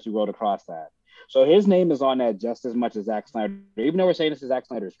of credits who wrote across that? So his name is on that just as much as Zack Snyder. Even though we're saying this is Zack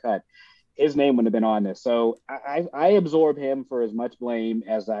Snyder's cut, his name wouldn't have been on this. So I absorb him for as much blame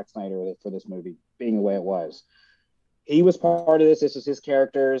as Zack Snyder for this movie being the way it was. He was part of this. This was his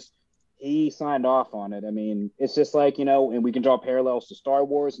characters. He signed off on it. I mean, it's just like, and we can draw parallels to Star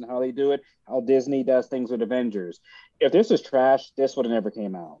Wars and how they do it, how Disney does things with Avengers. If this was trash, this would have never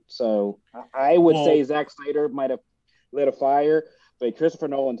came out. So I would say Zack Snyder might have lit a fire, but Christopher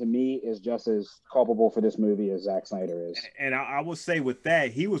Nolan, to me, is just as culpable for this movie as Zack Snyder is. And I would say with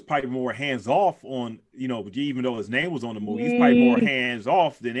that, he was probably more hands-off on, even though his name was on the movie, he's probably more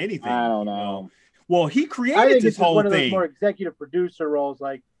hands-off than anything. I don't know. Well, he created this whole one of those thing. more executive producer roles,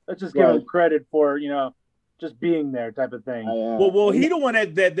 like, let's just give him credit for, just being there type of thing. Well, he the one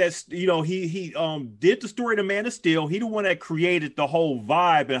that's he did the story to Man of Steel. He the one that created the whole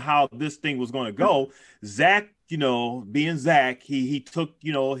vibe and how this thing was going to go. Zach, being Zach, he took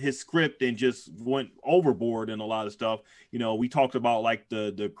his script and just went overboard in a lot of stuff. We talked about like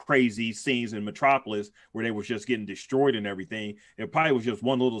the crazy scenes in Metropolis where they were just getting destroyed and everything. It probably was just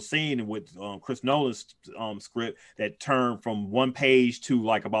one little scene with Chris Nolan's script that turned from one page to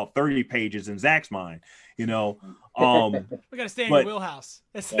like about 30 pages in Zach's mind. We gotta stay in your wheelhouse.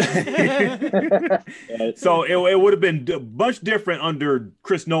 So it would have been much different under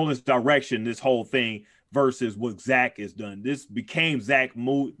Chris Nolan's direction, this whole thing, versus what Zach has done. This became Zach's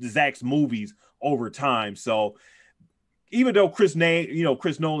movies over time. So even though Chris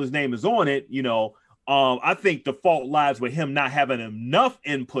Nolan's name is on it, I think the fault lies with him not having enough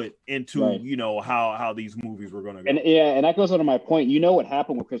input into how these movies were going to go. And that goes on to my point. What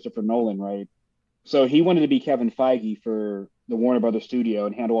happened with Christopher Nolan, right? So he wanted to be Kevin Feige for the Warner Brothers studio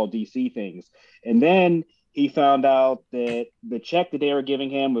and handle all DC things. And then he found out that the check that they were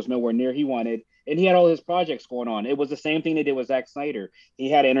giving him was nowhere near he wanted. And he had all his projects going on. It was the same thing they did with Zack Snyder. He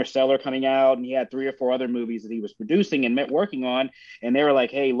had Interstellar coming out, and he had 3 or 4 other movies that he was producing and working on. And they were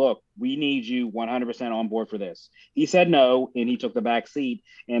like, hey, look, we need you 100% on board for this. He said no, and he took the back seat.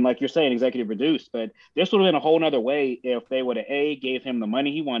 And like you're saying, executive produced. But this would have been a whole nother way if they would have, A, gave him the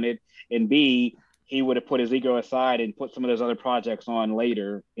money he wanted, and B, he would have put his ego aside and put some of those other projects on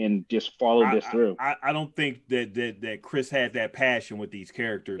later and just followed this through. I don't think that Chris had that passion with these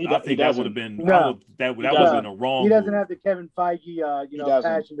characters. I think that would have been that would have been a wrong. He doesn't move. have the Kevin Feige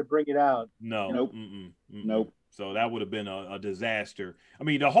passion to bring it out. No, nope. Nope. So that would have been a disaster. I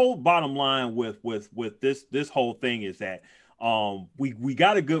mean, the whole bottom line with this whole thing is that we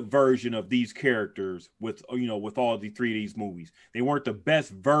got a good version of these characters with all the 3 of these movies. They weren't the best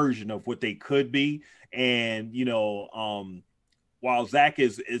version of what they could be. And, while Zach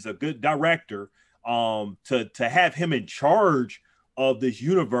is a good director, to have him in charge of this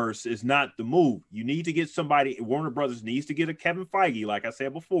universe is not the move. You need to get somebody. Warner Brothers needs to get a Kevin Feige, like I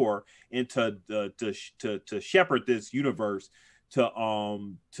said before, and to shepherd this universe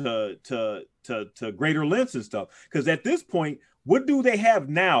to greater lengths and stuff. Because at this point, what do they have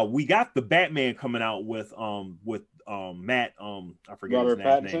now? We got the Batman coming out with Matt I forget Robert his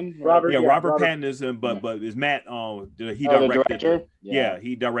Pattinson. name. Robert Pattinson, but is Matt he directed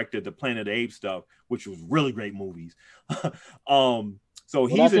he directed the Planet of the Apes stuff, which was really great movies. So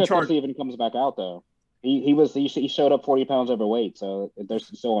he's in charge. Even comes back out though. He showed up 40 pounds overweight, so they're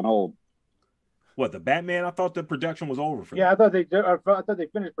still on hold. What, the Batman? I thought the production was over for that. I thought they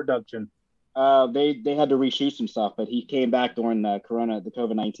finished production. They had to reshoot some stuff, but he came back during the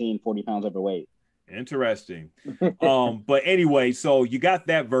COVID-19, 40 pounds overweight. Interesting. But anyway, so you got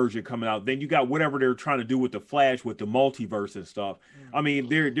that version coming out. Then you got whatever they're trying to do with the Flash, with the multiverse and stuff. I mean,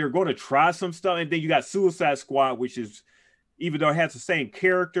 they're going to try some stuff, and then you got Suicide Squad, which is, even though it has the same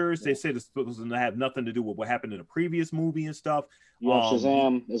characters, they said it's supposed to have nothing to do with what happened in the previous movie and stuff.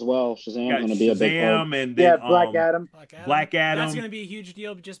 Shazam as well. Shazam's going to be a big part. And then, Black Adam. Black Adam. That's going to be a huge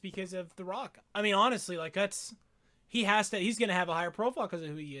deal just because of The Rock. I mean, honestly, like he's going to have a higher profile because of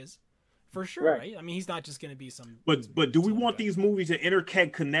who he is. For sure, right? I mean, he's not just going to be some. But do we want these movies to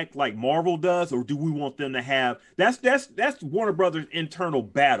interconnect like Marvel does, or do we want them to have that's Warner Brothers' internal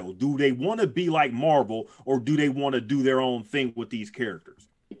battle? Do they want to be like Marvel, or do they want to do their own thing with these characters?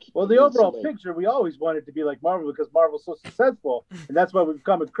 Well, the overall picture, we always wanted to be like Marvel because Marvel's so successful, and that's what we've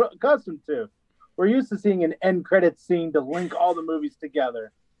become accustomed to. We're used to seeing an end credits scene to link all the movies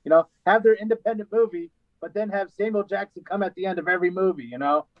together. Have their independent movie, but then have Samuel Jackson come at the end of every movie.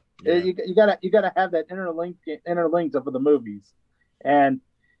 Yeah. You gotta have that interlinked up with the movies. And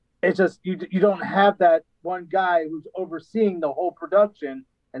it's just you don't have that one guy who's overseeing the whole production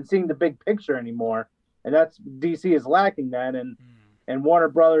and seeing the big picture anymore. And that's DC is lacking that, and Warner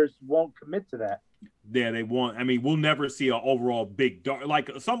Brothers won't commit to that. Yeah, they want. I mean, we'll never see an overall big dark like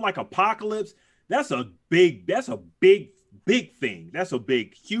something like Apocalypse. That's a big thing. That's a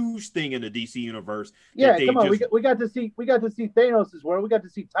big, huge thing in the DC universe. Yeah, come on. We got to see Thanos' world. We got to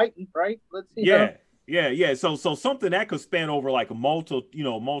see Titan, right? Let's see. Yeah. So something that could span over like a multi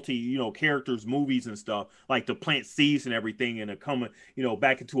characters, movies and stuff, like to plant seeds and everything, and coming,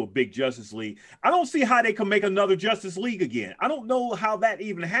 back into a big Justice League. I don't see how they can make another Justice League again. I don't know how that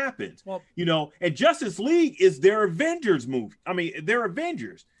even happens. Well, and Justice League is their Avengers movie. I mean, they're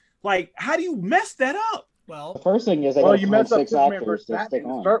Avengers. Like, how do you mess that up? Well, the first thing is you mess up 6 actors to stick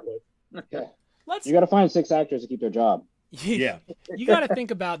on. Start with. Yeah. You got to find 6 actors to keep their job. Yeah, you got to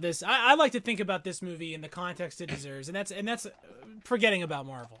think about this. I like to think about this movie in the context it deserves, and that's forgetting about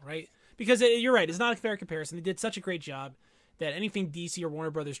Marvel, right? Because you're right, it's not a fair comparison. They did such a great job that anything DC or Warner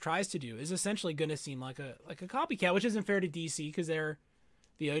Brothers tries to do is essentially going to seem like a copycat, which isn't fair to DC because they're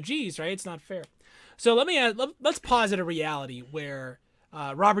the OGs, right? It's not fair. So let's posit a reality where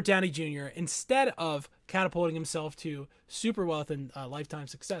Robert Downey Jr., instead of catapulting himself to super wealth and lifetime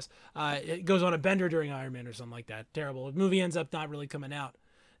success, it goes on a bender during Iron Man or something like that. Terrible. The movie ends up not really coming out.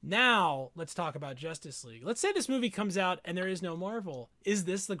 Now, let's talk about Justice League. Let's say this movie comes out and there is no Marvel. Is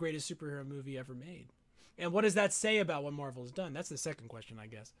this the greatest superhero movie ever made? And what does that say about what Marvel has done? That's the second question, I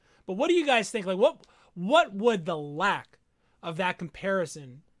guess. But what do you guys think? Like, what would the lack of that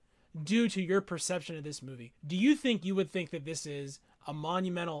comparison do to your perception of this movie? Do you think you would think that this is a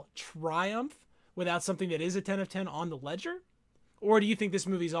monumental triumph without something that is a 10 of 10 on the ledger? Or do you think this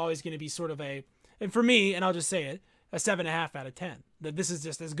movie is always going to be sort of and for me, and I'll just say it, a 7.5 out of 10? That this is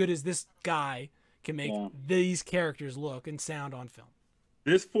just as good as this guy can make these characters look and sound on film.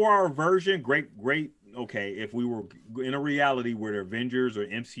 This 4-hour version, great. Okay, if we were in a reality where the Avengers or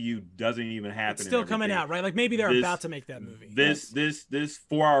MCU doesn't even happen, it's still coming out, right? Like maybe they're about to make that movie. This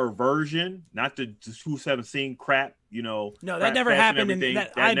 4-hour version, not the 217 crap, No, that never happened.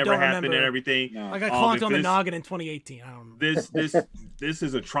 That never happened and everything. No. Like I clonked on the noggin in 2018. I don't remember. This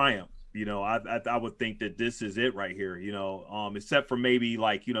is a triumph. I would think that this is it right here. Except for maybe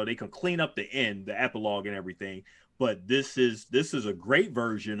like they can clean up the end, the epilogue and everything. But this is a great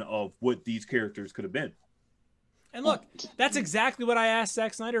version of what these characters could have been. And look, that's exactly what I asked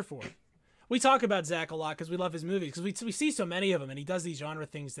Zack Snyder for. We talk about Zack a lot because we love his movies, because we see so many of them, and he does these genre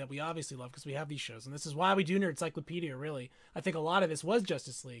things that we obviously love because we have these shows. And this is why we do Nerdcyclopedia, really. I think a lot of this was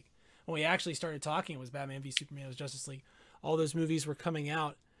Justice League. When we actually started talking, it was Batman v Superman, it was Justice League. All those movies were coming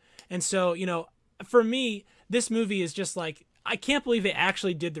out. And so, for me, this movie is just like, I can't believe they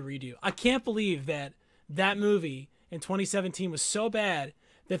actually did the redo. I can't believe that movie in 2017 was so bad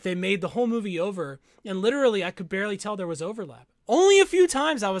that they made the whole movie over, and literally I could barely tell there was overlap. Only a few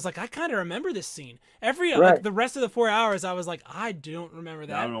times I was like, I kind of remember this scene. Like the rest of the 4 hours, I was like, I don't remember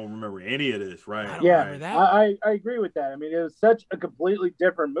that. I don't remember any of this, right? I don't remember that. I agree with that. I mean, it was such a completely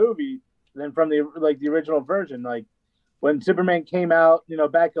different movie than from the original version. Like when Superman came out,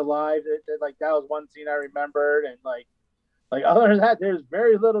 back alive, that was one scene I remembered, and like other than that, there's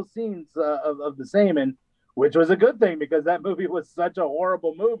very little scenes of the same, and which was a good thing because that movie was such a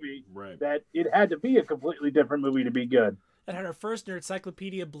horrible movie that it had to be a completely different movie to be good. And our first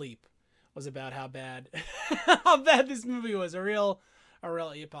Nerdcyclopedia bleep was about how bad this movie was. A real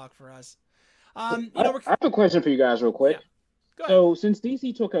epoch for us. I have a question for you guys real quick. Yeah. So since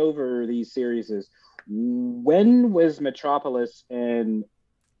DC took over these series, when was Metropolis and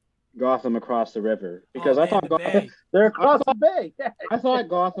Gotham across the river? Because I thought they're across the bay. I thought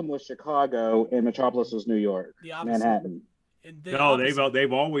Gotham was Chicago and Metropolis was New York, Manhattan.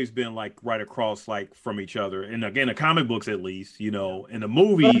 They've always been like right across like from each other. And again, the comic books at least, in the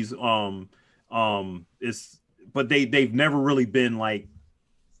movies, but they've never really been like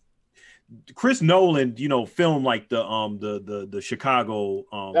Chris Nolan, filmed like the Chicago,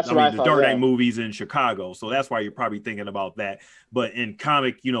 the Dark Knight movies in Chicago. So that's why you're probably thinking about that. But in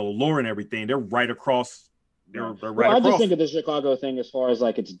comic, lore and everything, they're right across. I just think of the Chicago thing as far as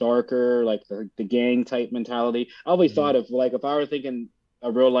like it's darker, like the gang type mentality. I always thought of like if I were thinking a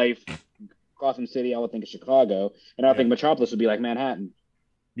real life Gotham City, I would think of Chicago, and I think Metropolis would be like Manhattan.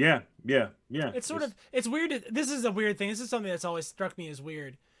 Yeah. It's weird. This is a weird thing. This is something that's always struck me as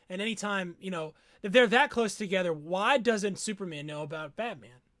weird. And anytime, if they're that close together, why doesn't Superman know about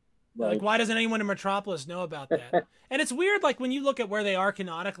Batman? Right. Like, why doesn't anyone in Metropolis know about that? And it's weird, like, when you look at where they are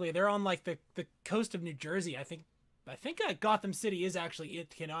canonically, they're on, like, the coast of New Jersey. I think Gotham City is actually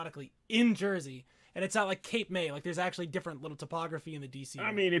canonically in Jersey. and it's not like Cape May. Like there's actually different little topography in the DC.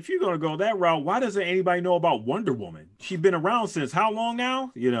 I mean, if you're gonna go that route, why doesn't anybody know about Wonder Woman? She's been around since how long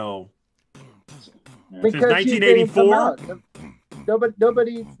now? You know, Because since 1984.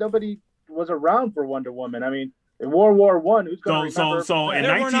 Nobody was around for Wonder Woman. I mean, in World War One, who's going to remember? So in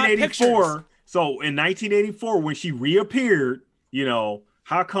There were not 1984, in 1984 when she reappeared, you know,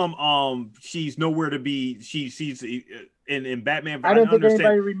 how come she's nowhere to be? She's in Batman. I don't think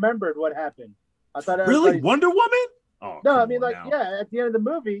anybody remembered what happened. I thought really Wonder Woman. Oh no, I mean at the end of the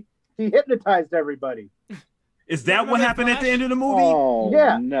movie, he hypnotized everybody. Is that what happened at the end of the movie? Oh,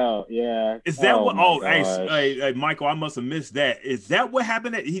 yeah. No, yeah. Is that what? Oh, gosh. hey, Michael, I must have missed that. Is that what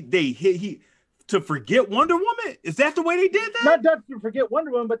happened? That he to forget Wonder Woman? Is that the way they did that? Not to forget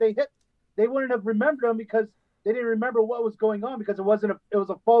Wonder Woman, but they wouldn't have remembered him because they didn't remember what was going on because it was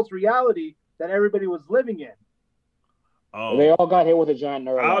a false reality that everybody was living in. Oh. They all got hit with a giant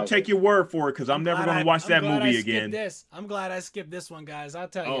neurolyzer. I'll take your word for it because I'm never going to watch that movie again. I'm glad I skipped this one, guys. I'll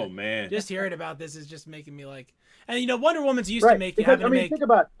tell you. Oh man, just hearing about this is just making me like. And you know, Wonder Woman's used right. to make. Because, think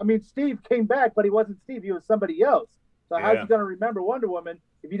about it. I mean, Steve came back, but he wasn't Steve. He was somebody else. So how's he going to remember Wonder Woman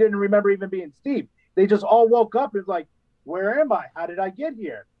if he didn't remember even being Steve? They just all woke up and was like, "Where am I? How did I get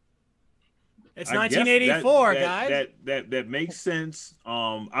here?" It's 1984, guys. That makes sense.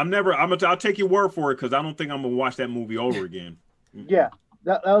 I'll take your word for it because I don't think I'm gonna watch that movie over again. Yeah,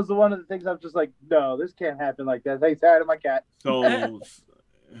 that was one of the things I was just like, no, this can't happen like that. Hey, tired of my cat. So, okay.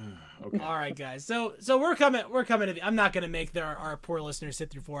 All right, guys. So we're coming. I'm not gonna make our poor listeners sit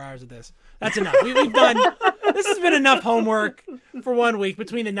through 4 hours of this. That's enough. We've done. This has been enough homework for 1 week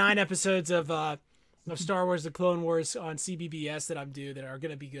between the 9 episodes of Star Wars: The Clone Wars on CBBS that I'm due that are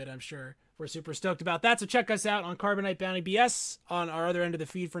gonna be good. I'm sure. We're super stoked about that. So check us out on Carbonite Bounty BS on our other end of the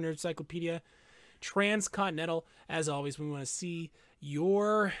feed for Nerd Cyclopedia Transcontinental. As always, we want to see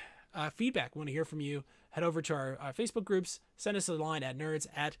your feedback. We want to hear from you. Head over to our Facebook groups. Send us a line at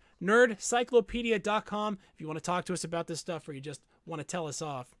nerds@nerdcyclopedia.com if you want to talk to us about this stuff or you just want to tell us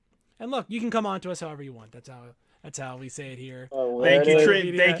off. And look, you can come on to us however you want. That's how we say it here. Thank you,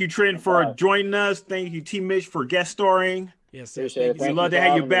 Trent. Thank you, Trent, for joining us. Thank you, TmITCH, for guest starring. Yes, we'd love to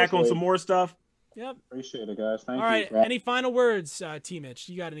have you back on some more stuff. Yep. Appreciate it, guys. Thank you. All right. Any final words, TmITCH?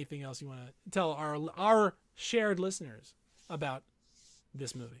 You got anything else you want to tell our shared listeners about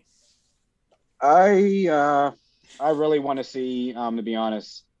this movie? I really want to see, to be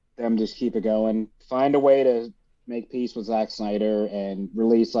honest, them just keep it going. Find a way to make peace with Zack Snyder and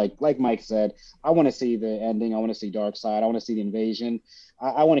release, like Mike said, I want to see the ending. I want to see Darkseid. I want to see the invasion.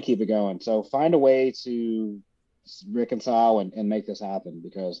 I want to keep it going. So find a way to reconcile and make this happen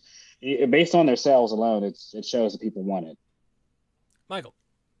because based on their sales alone, it shows that people want it. Michael.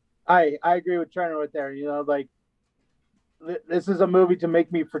 I agree with Trent right there. You know, like this is a movie to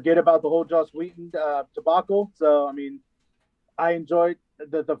make me forget about the whole Joss Whedon debacle. So, I mean, I enjoyed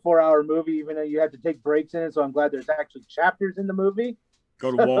the 4-hour movie, even though you had to take breaks in it. So I'm glad there's actually chapters in the movie. Go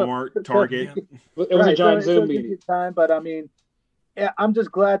to Walmart, Target. It was a giant Zoom meeting. Time, but I mean, yeah, I'm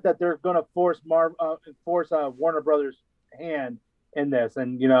just glad that they're going to force Warner Brothers' hand in this.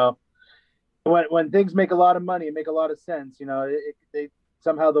 And, you know, when things make a lot of money, make a lot of sense, you know,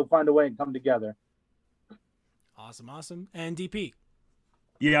 they'll find a way and come together. Awesome. And DP.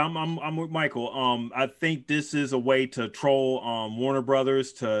 Yeah, I'm with Michael. I think this is a way to troll Warner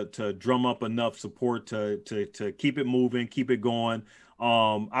Brothers to drum up enough support to keep it moving, keep it going.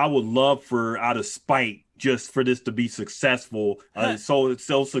 I would love for, out of spite, just for this to be successful. So it's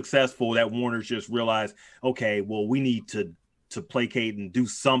so successful that Warner's just realized, okay, well, we need to placate and do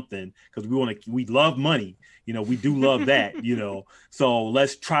something because we love money. You know, we do love that, you know, so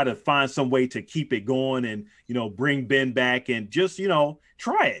let's try to find some way to keep it going and, you know, bring Ben back and just, you know,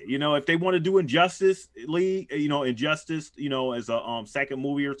 try it. You know, if they want to do Injustice League, you know, Injustice, you know, as a second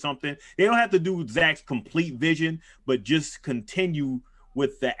movie or something, they don't have to do Zack's complete vision, but just continue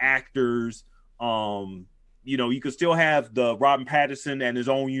with the actors. You know, you could still have the Robin Pattinson and his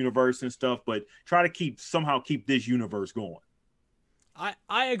own universe and stuff, but try to somehow keep this universe going.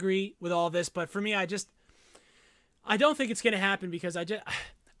 I agree with all this, but for me, I don't think it's going to happen because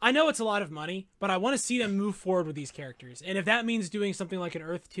I know it's a lot of money, but I want to see them move forward with these characters. And if that means doing something like an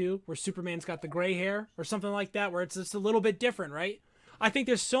Earth 2 where Superman's got the gray hair or something like that, where it's just a little bit different, right? I think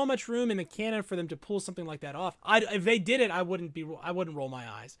there's so much room in the canon for them to pull something like that off. If they did it, I wouldn't roll my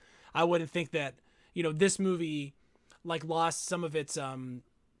eyes. I wouldn't think that, you know, this movie like lost some of its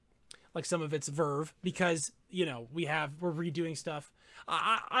verve because, you know, we're redoing stuff.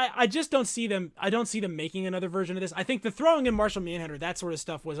 I just don't see them. I don't see them making another version of this. I think the throwing in Martian Manhunter, that sort of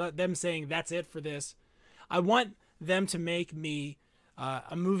stuff, was them saying that's it for this. I want them to make me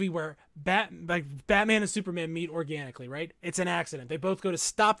a movie where Batman and Superman meet organically, right? It's an accident. They both go to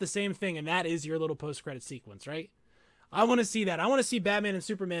stop the same thing, and that is your little post-credit sequence, right? I want to see that. I want to see Batman and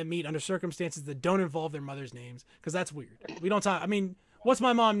Superman meet under circumstances that don't involve their mother's names, because that's weird. We don't talk. I mean, what's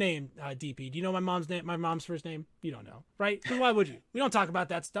my mom name? DP. Do you know my mom's name? My mom's first name? You don't know, right? Because why would you? We don't talk about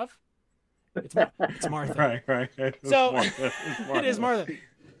that stuff. It's Martha. Right. So Martha. it is Martha.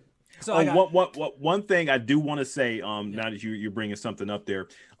 So one thing I do want to say, now that you're bringing something up there,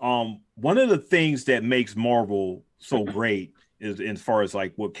 one of the things that makes Marvel so great is, as far as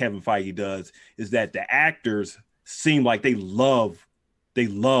like what Kevin Feige does, is that the actors seem like they love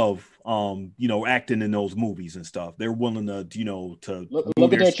acting in those movies and stuff. They're willing to to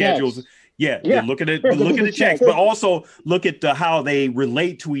look at their schedules. Checks. Yeah, look at it. Look at the checks, but also look at how they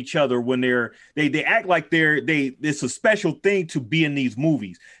relate to each other when they act like it's a special thing to be in these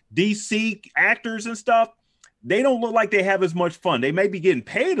movies. DC actors and stuff, they don't look like they have as much fun. They may be getting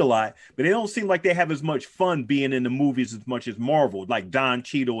paid a lot, but they don't seem like they have as much fun being in the movies as much as Marvel, like Don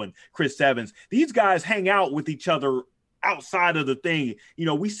Cheadle and Chris Evans. These guys hang out with each other outside of the thing.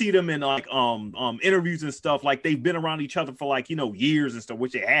 We see them in like interviews and stuff, like they've been around each other for like years and stuff,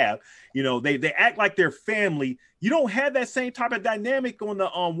 which they have. They act like they're family. You don't have that same type of dynamic on the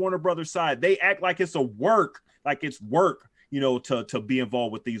Warner Brothers side. They act like it's work to be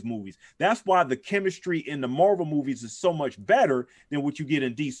involved with these movies. That's why the chemistry in the Marvel movies is so much better than what you get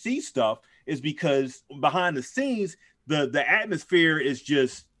in DC stuff, is because behind the scenes the atmosphere is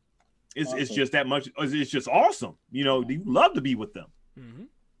just it's just that much. It's just awesome. You love to be with them. Mm-hmm.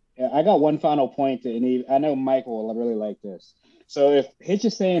 Yeah, I got one final point, and I know Michael will really like this. So if Hitch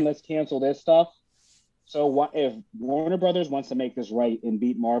is saying let's cancel this stuff, so if Warner Brothers wants to make this right and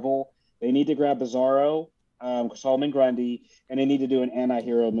beat Marvel, they need to grab Bizarro, Solomon Grundy, and they need to do an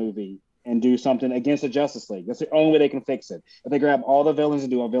anti-hero movie and do something against the Justice League. That's the only way they can fix it. If they grab all the villains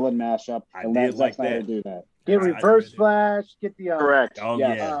and do a villain mashup, and let Zack Snyder do that. Get Reverse Flash. Get the correct. Oh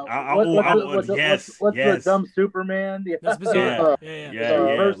yes. Yes. What's the dumb Superman? That's bizarre.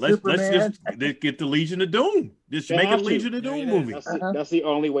 Yeah. Let's just get the Legion of Doom. Just make a Legion of Doom movie. That's the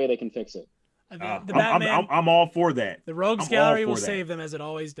only way they can fix it. The Batman, I'm all for that. The Rogues Gallery will save them, as it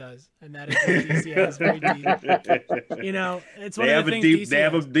always does, and that is what DC has very deep. It's one of the things they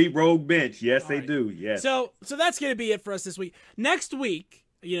have a deep rogue bench. Yes, they do. Yes. So that's gonna be it for us this week. Next week,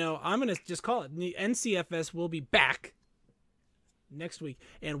 I'm gonna just call it. The Ncfs will be back next week,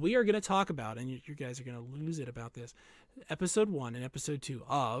 and we are gonna talk about, and you guys are gonna lose it about this, episode 1 and episode 2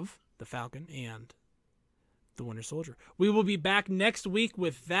 of The Falcon and the Winter Soldier. We will be back next week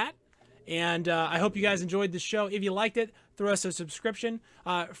with that. And I hope you guys enjoyed the show. If you liked it, throw us a subscription.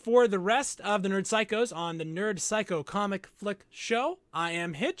 For the rest of the Nerd Psychos on the Nerd Psycho Comic Flick Show, I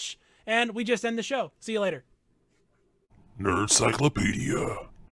am Hitch, and we just end the show. See you later. Nerd Cyclopedia.